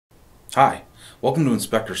Hi, welcome to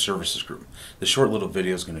Inspector Services Group. This short little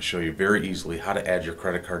video is going to show you very easily how to add your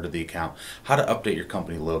credit card to the account, how to update your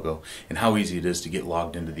company logo, and how easy it is to get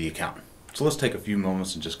logged into the account. So let's take a few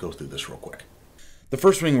moments and just go through this real quick. The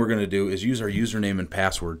first thing we're going to do is use our username and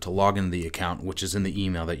password to log into the account, which is in the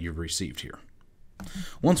email that you've received here.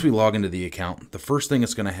 Once we log into the account, the first thing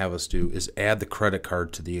it's going to have us do is add the credit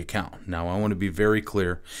card to the account. Now I want to be very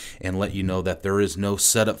clear and let you know that there is no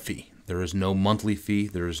setup fee. There is no monthly fee,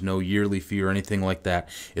 there is no yearly fee or anything like that.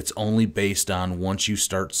 It's only based on once you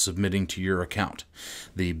start submitting to your account.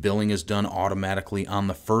 The billing is done automatically on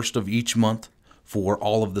the first of each month for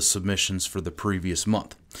all of the submissions for the previous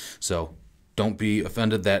month. So don't be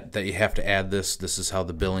offended that you have to add this. This is how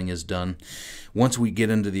the billing is done. Once we get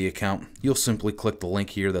into the account, you'll simply click the link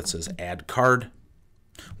here that says Add Card.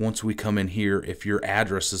 Once we come in here, if your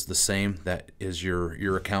address is the same, that is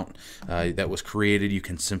your account that was created, you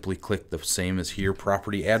can simply click the same as here,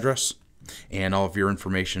 property address, and all of your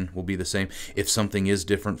information will be the same. If something is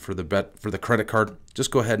different for the credit card,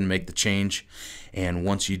 just go ahead and make the change. And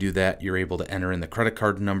once you do that, you're able to enter in the credit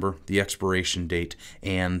card number, the expiration date,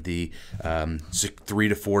 and the 3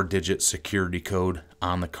 to 4 digit security code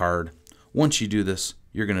on the card. Once you do this,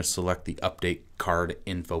 you're going to select the Update Card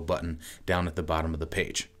Info button down at the bottom of the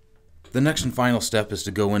page. The next and final step is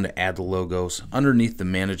to go in to add the logos. Underneath the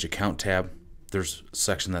Manage Account tab, there's a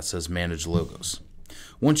section that says Manage Logos.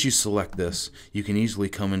 Once you select this, you can easily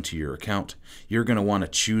come into your account. You're going to want to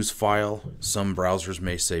choose File. Some browsers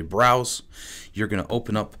may say Browse. You're going to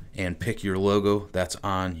open up and pick your logo that's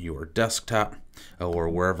on your desktop or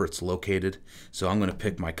wherever it's located. So I'm going to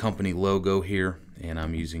pick my company logo here, and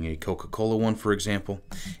I'm using a Coca-Cola one, for example,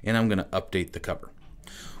 and I'm going to update the cover.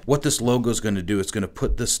 What this logo is going to do, it's going to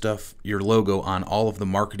put this stuff, your logo, on all of the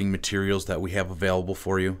marketing materials that we have available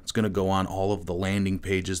for you. It's going to go on all of the landing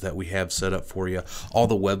pages that we have set up for you, all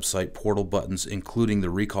the website portal buttons, including the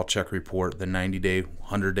RecallChek report, the 90-day,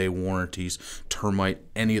 100-day warranties, termite,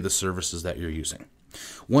 any of the services that you're using.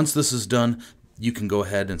 Once this is done, you can go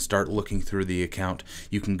ahead and start looking through the account.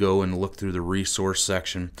 You can go and look through the resource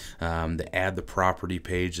section. The add the property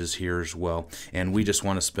page is here as well. And we just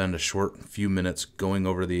want to spend a short few minutes going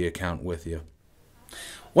over the account with you.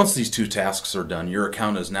 Once these two tasks are done, your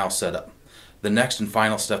account is now set up. The next and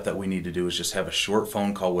final step that we need to do is just have a short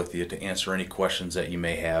phone call with you to answer any questions that you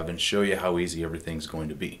may have and show you how easy everything's going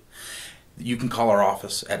to be. You can call our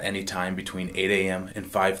office at any time between 8 a.m. and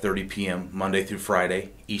 5:30 p.m. Monday through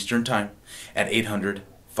Friday, Eastern Time, at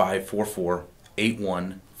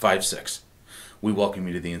 800-544-8156. We welcome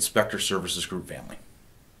you to the Inspector Services Group family.